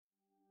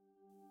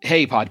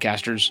Hey,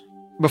 podcasters.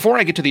 Before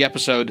I get to the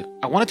episode,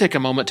 I want to take a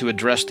moment to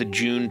address the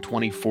June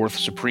 24th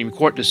Supreme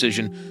Court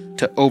decision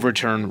to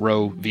overturn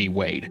Roe v.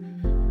 Wade.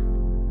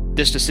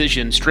 This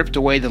decision stripped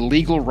away the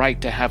legal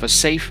right to have a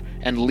safe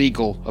and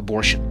legal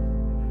abortion.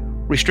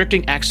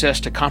 Restricting access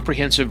to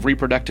comprehensive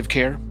reproductive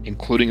care,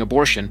 including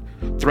abortion,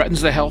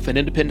 threatens the health and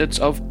independence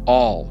of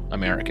all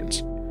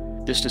Americans.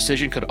 This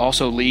decision could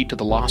also lead to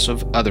the loss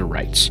of other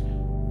rights.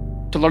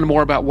 To learn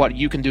more about what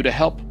you can do to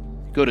help,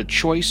 go to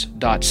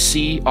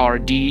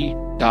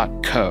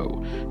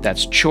choice.crd.co.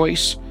 That's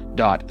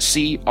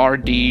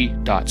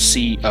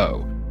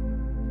choice.crd.co.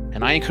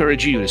 And I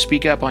encourage you to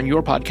speak up on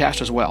your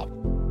podcast as well.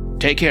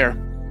 Take care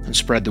and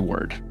spread the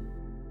word.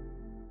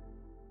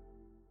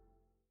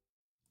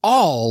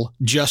 All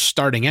just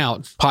starting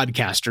out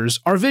podcasters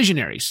are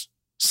visionaries,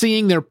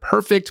 seeing their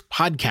perfect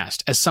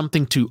podcast as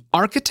something to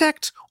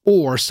architect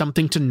or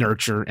something to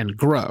nurture and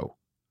grow.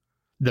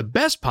 The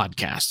best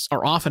podcasts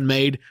are often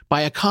made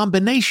by a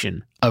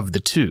combination of the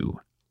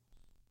two.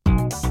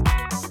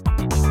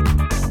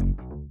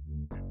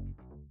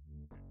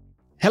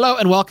 Hello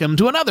and welcome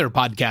to another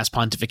Podcast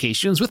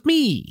Pontifications with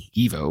me,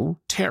 Evo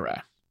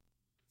Terra.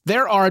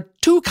 There are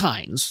two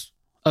kinds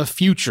of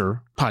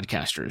future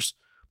podcasters: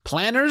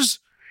 planners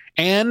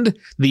and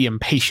the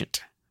impatient.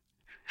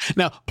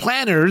 Now,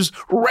 planners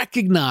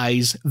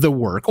recognize the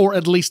work, or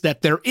at least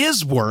that there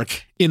is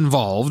work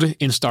involved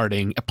in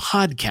starting a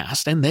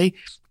podcast, and they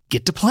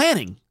get to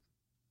planning.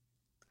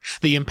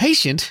 The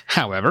impatient,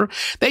 however,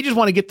 they just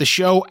want to get the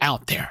show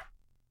out there.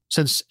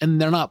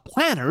 And they're not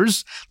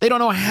planners, they don't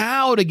know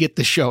how to get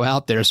the show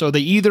out there, so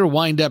they either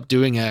wind up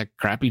doing a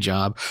crappy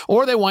job,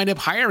 or they wind up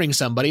hiring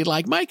somebody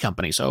like my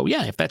company. So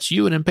yeah, if that's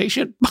you, an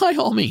impatient, by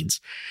all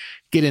means,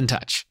 get in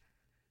touch.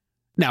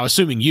 Now,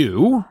 assuming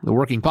you, the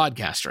working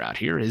podcaster out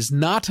here, is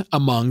not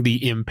among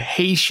the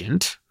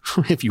impatient,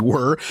 if you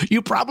were,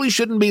 you probably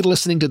shouldn't be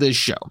listening to this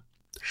show.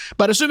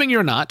 But assuming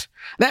you're not,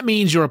 that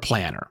means you're a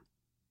planner.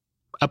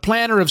 A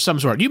planner of some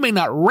sort. You may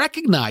not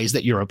recognize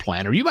that you're a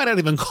planner. You might not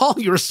even call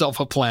yourself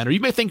a planner. You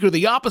may think you're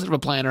the opposite of a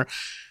planner,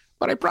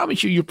 but I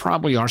promise you, you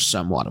probably are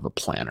somewhat of a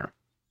planner.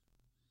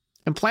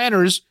 And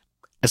planners,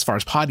 as far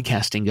as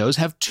podcasting goes,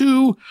 have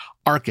two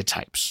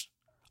archetypes: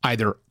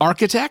 either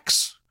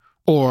architects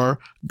or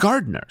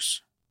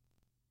gardeners.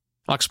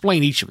 I'll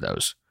explain each of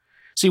those.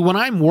 See, when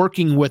I'm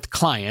working with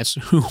clients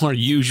who are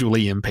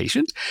usually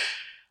impatient,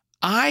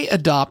 I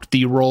adopt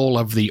the role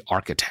of the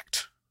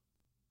architect.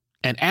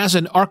 And as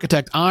an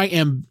architect, I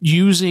am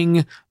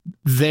using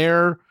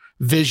their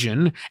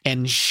vision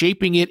and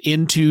shaping it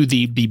into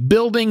the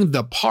building,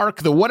 the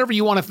park, the whatever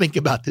you want to think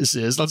about this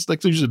is. Let's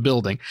use a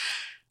building.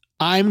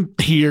 I'm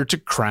here to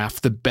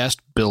craft the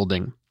best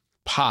building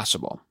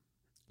possible.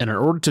 And in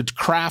order to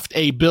craft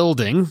a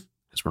building,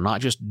 because we're not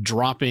just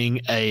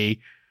dropping a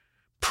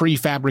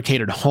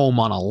prefabricated home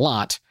on a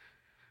lot,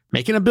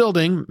 making a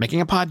building,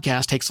 making a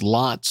podcast takes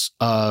lots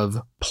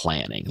of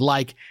planning,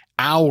 like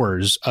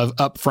hours of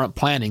upfront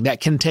planning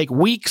that can take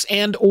weeks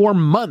and or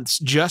months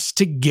just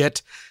to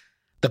get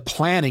the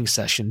planning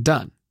session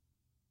done.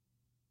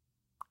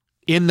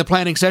 In the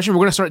planning session, we're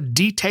going to start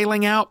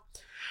detailing out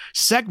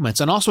segments,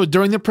 and also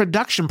during the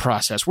production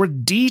process, we're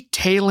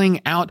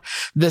detailing out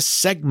the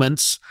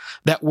segments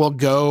that will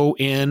go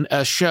in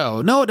a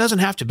show. No, it doesn't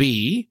have to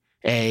be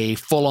a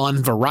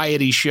full-on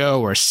variety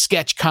show or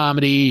sketch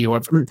comedy,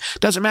 or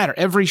doesn't matter.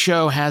 Every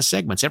show has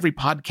segments. Every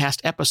podcast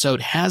episode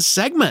has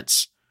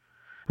segments.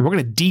 And we're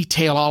going to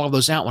detail all of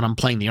those out when I'm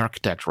playing the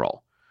architect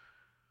role.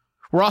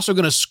 We're also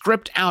going to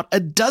script out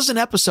a dozen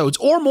episodes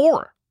or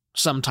more.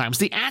 Sometimes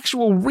the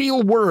actual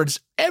real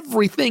words,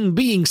 everything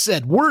being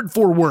said word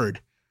for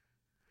word,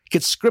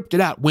 gets scripted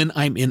out when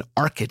I'm in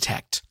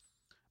architect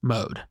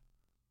mode,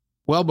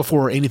 well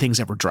before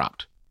anything's ever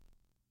dropped.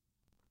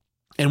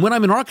 And when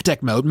I'm in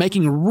architect mode,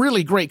 making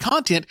really great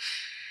content,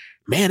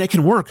 man, it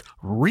can work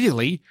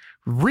really,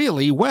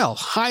 really well.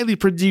 Highly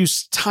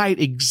produced, tight,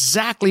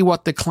 exactly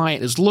what the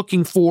client is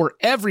looking for.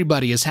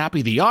 Everybody is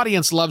happy. The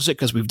audience loves it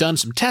because we've done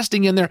some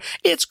testing in there.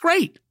 It's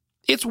great.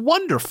 It's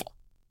wonderful.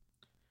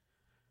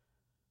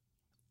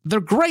 They're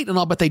great and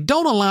all, but they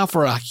don't allow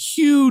for a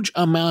huge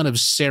amount of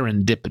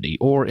serendipity,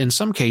 or in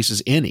some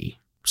cases, any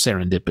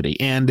serendipity.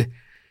 And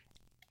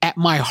at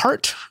my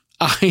heart,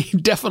 I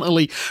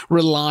definitely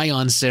rely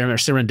on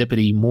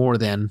serendipity more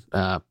than,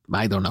 I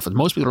don't know if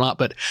most people are not,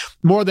 but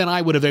more than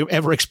I would have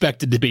ever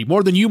expected to be,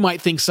 more than you might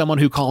think someone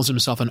who calls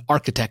himself an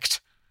architect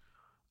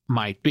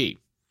might be.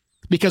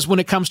 Because when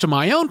it comes to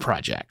my own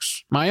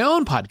projects, my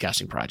own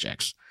podcasting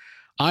projects,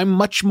 I'm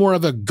much more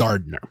of a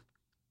gardener.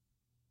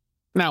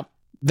 Now,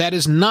 that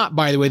is not,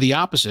 by the way, the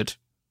opposite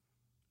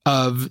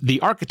of the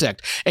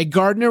architect. A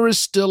gardener is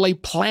still a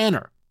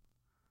planner.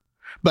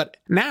 But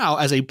now,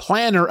 as a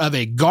planner of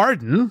a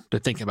garden, to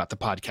think about the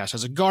podcast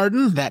as a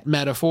garden, that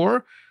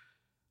metaphor,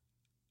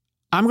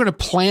 I'm going to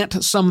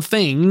plant some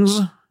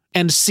things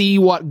and see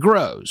what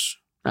grows.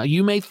 Now,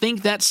 you may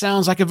think that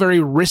sounds like a very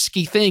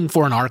risky thing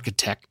for an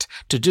architect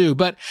to do,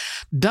 but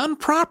done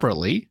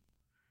properly,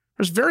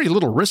 there's very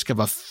little risk of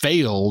a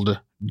failed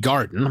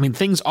garden. I mean,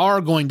 things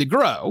are going to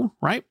grow,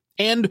 right?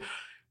 And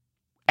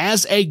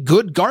as a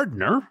good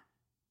gardener,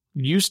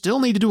 you still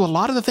need to do a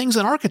lot of the things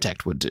an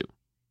architect would do.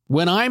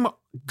 When I'm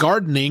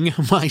gardening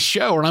my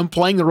show, or I'm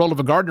playing the role of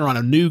a gardener on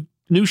a new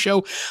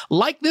show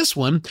like this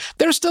one,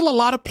 there's still a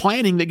lot of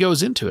planning that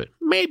goes into it.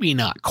 Maybe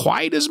not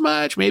quite as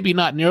much, maybe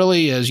not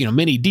nearly as,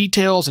 many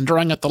details and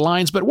drawing up the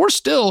lines, but we're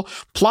still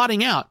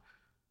plotting out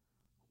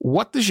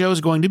what the show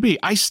is going to be.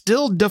 I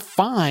still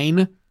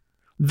define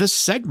the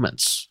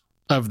segments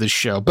of the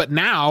show, but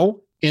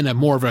now in a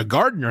more of a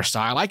gardener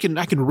style, I can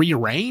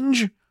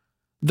rearrange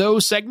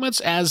those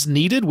segments as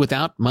needed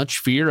without much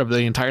fear of the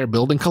entire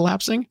building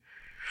collapsing.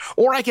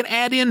 Or I can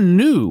add in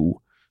new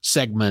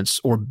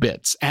segments or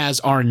bits as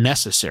are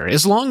necessary,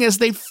 as long as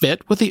they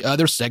fit with the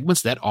other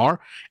segments that are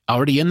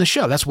already in the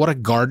show. That's what a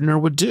gardener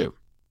would do.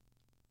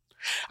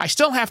 I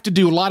still have to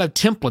do a lot of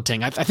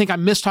templating. I think I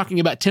missed talking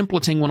about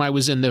templating when I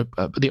was in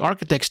the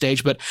architect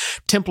stage, but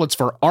templates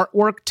for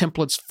artwork,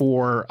 templates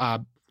for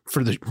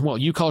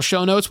you call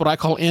show notes, what I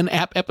call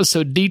in-app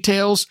episode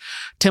details,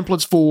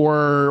 templates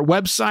for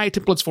website,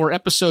 templates for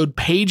episode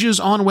pages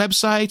on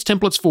websites,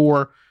 templates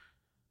for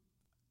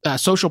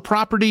social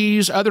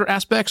properties, other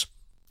aspects.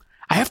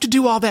 I have to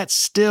do all that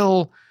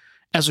still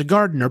as a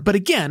gardener, but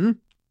again,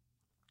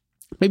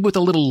 maybe with a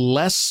little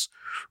less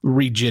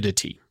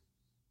rigidity.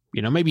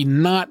 Maybe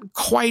not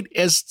quite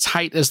as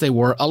tight as they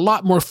were. A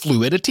lot more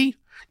fluidity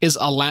is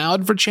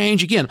allowed for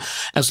change. Again,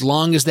 as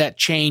long as that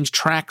change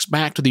tracks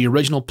back to the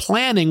original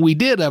planning we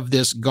did of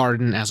this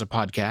garden as a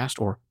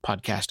podcast or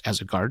podcast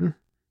as a garden.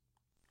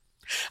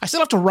 I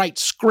still have to write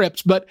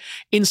scripts, but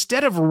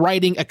instead of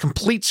writing a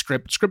complete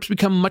script, scripts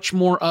become much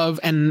more of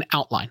an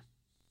outline,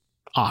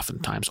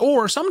 oftentimes.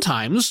 Or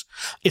sometimes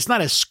it's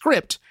not a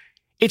script,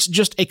 it's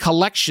just a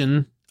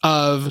collection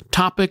of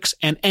topics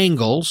and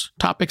angles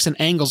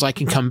I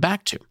can come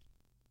back to. It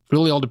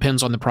really all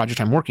depends on the project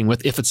I'm working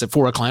with, if it's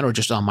for a client or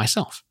just on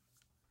myself.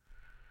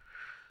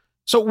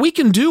 So we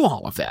can do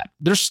all of that.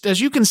 As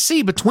you can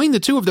see, between the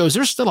two of those,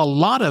 there's still a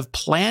lot of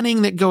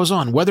planning that goes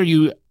on, whether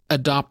you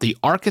adopt the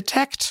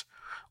architect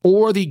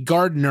or the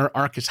gardener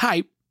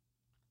archetype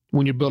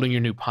when you're building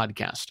your new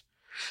podcast.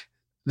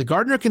 The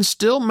gardener can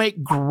still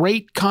make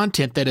great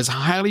content that is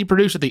highly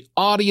produced that the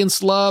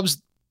audience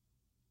loves,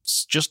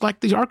 just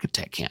like the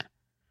architect can.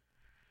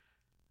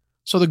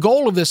 So the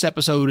goal of this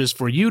episode is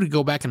for you to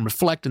go back and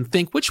reflect and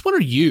think, which one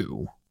are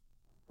you?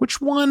 Which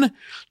one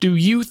do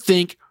you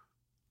think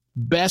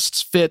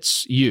best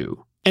fits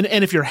you? And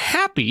if you're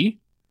happy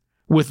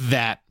with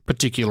that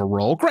particular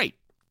role, great.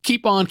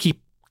 Keep on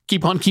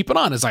keeping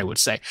on, as I would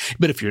say.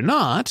 But if you're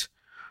not,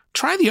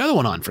 try the other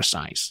one on for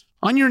size.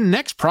 On your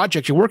next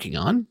project you're working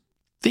on,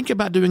 think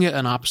about doing it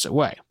an opposite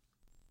way.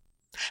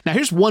 Now,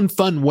 here's one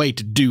fun way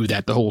to do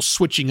that, the whole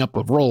switching up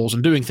of roles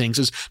and doing things,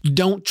 is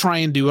don't try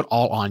and do it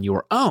all on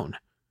your own.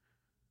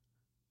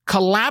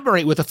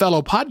 Collaborate with a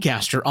fellow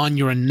podcaster on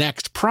your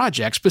next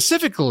project,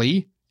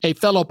 specifically a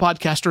fellow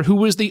podcaster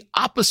who is the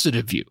opposite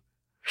of you.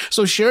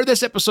 So share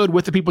this episode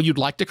with the people you'd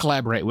like to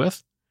collaborate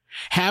with.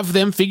 Have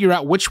them figure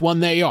out which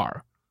one they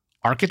are,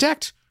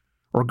 architect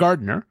or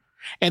gardener.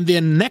 And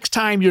then next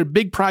time your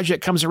big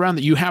project comes around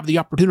that you have the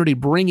opportunity to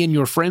bring in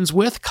your friends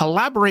with,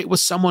 collaborate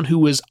with someone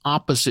who is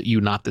opposite you,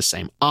 not the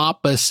same,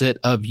 opposite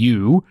of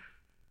you.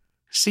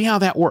 See how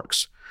that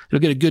works.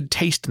 You'll get a good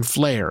taste and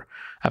flair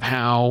of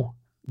how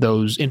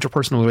those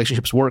interpersonal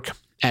relationships work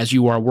as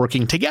you are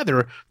working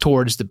together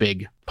towards the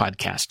big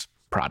podcast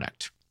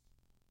product.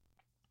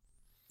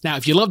 Now,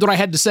 if you loved what I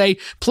had to say,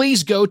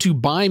 please go to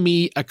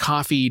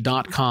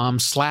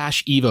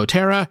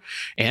buymeacoffee.com/evoterra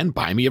and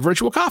buy me a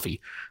virtual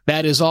coffee.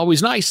 That is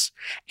always nice.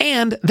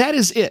 And that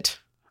is it.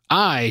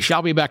 I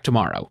shall be back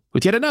tomorrow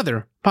with yet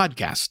another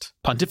podcast,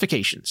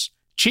 Pontifications.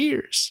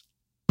 Cheers.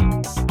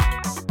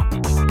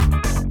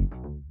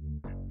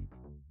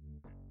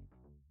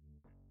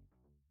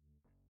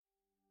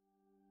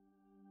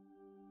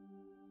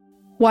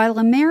 While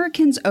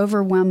Americans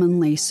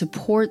overwhelmingly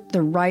support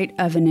the right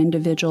of an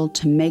individual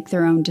to make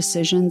their own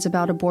decisions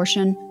about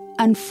abortion,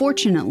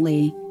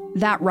 unfortunately,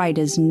 that right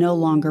is no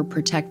longer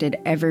protected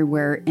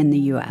everywhere in the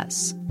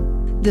U.S.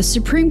 The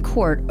Supreme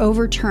Court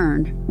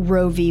overturned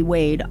Roe v.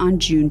 Wade on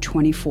June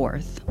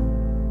 24th.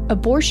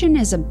 Abortion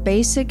is a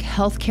basic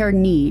healthcare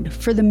need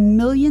for the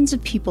millions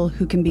of people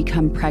who can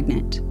become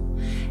pregnant.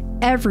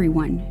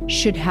 Everyone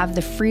should have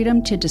the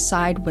freedom to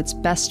decide what's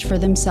best for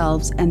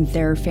themselves and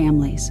their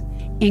families,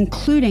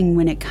 including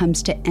when it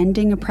comes to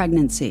ending a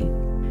pregnancy.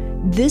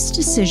 This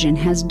decision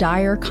has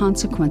dire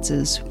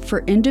consequences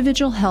for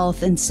individual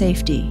health and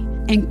safety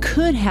and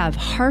could have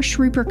harsh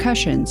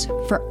repercussions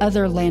for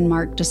other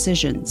landmark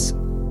decisions.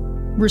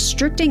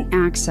 Restricting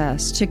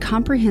access to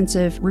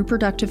comprehensive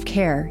reproductive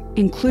care,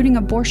 including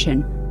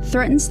abortion,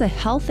 threatens the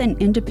health and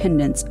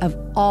independence of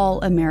all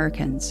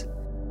Americans.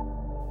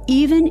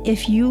 Even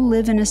if you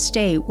live in a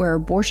state where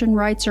abortion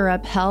rights are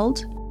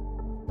upheld,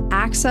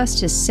 access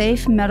to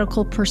safe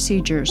medical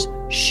procedures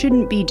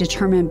shouldn't be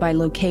determined by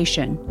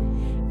location,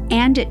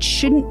 and it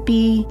shouldn't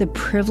be the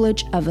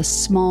privilege of a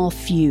small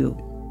few.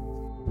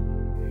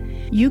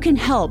 You can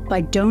help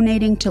by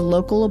donating to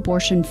local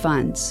abortion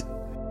funds.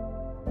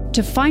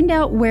 To find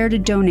out where to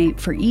donate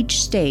for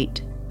each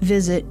state,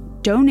 visit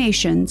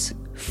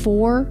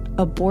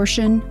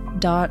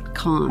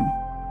donationsforabortion.com.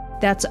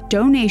 That's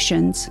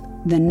donations,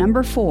 the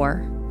number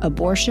 4,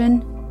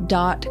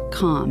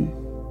 abortion.com.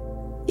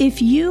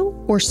 If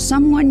you or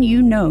someone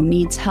you know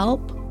needs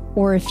help,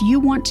 or if you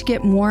want to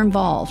get more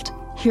involved,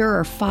 here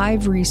are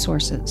 5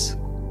 resources.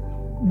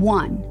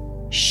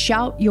 1.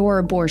 Shout Your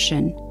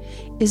Abortion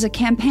is a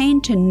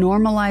campaign to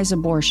normalize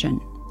abortion.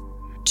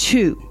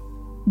 2.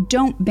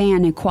 Don't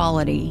Ban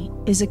Equality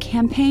is a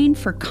campaign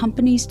for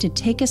companies to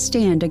take a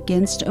stand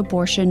against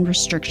abortion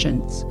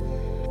restrictions.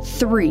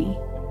 3.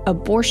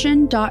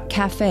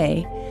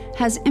 Abortion.cafe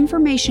has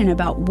information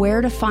about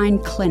where to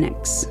find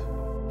clinics.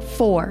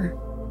 4.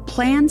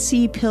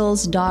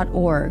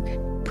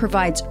 PlanCpills.org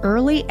provides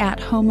early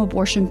at-home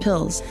abortion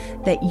pills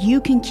that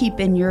you can keep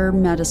in your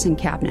medicine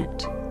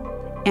cabinet.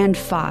 And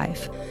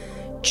 5.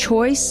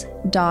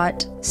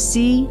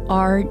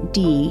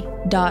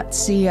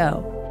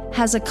 Choice.crd.co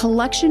has a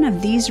collection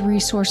of these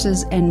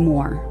resources and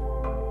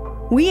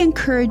more. We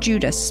encourage you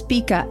to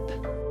speak up,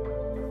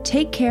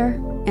 take care,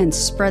 and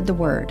spread the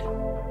word.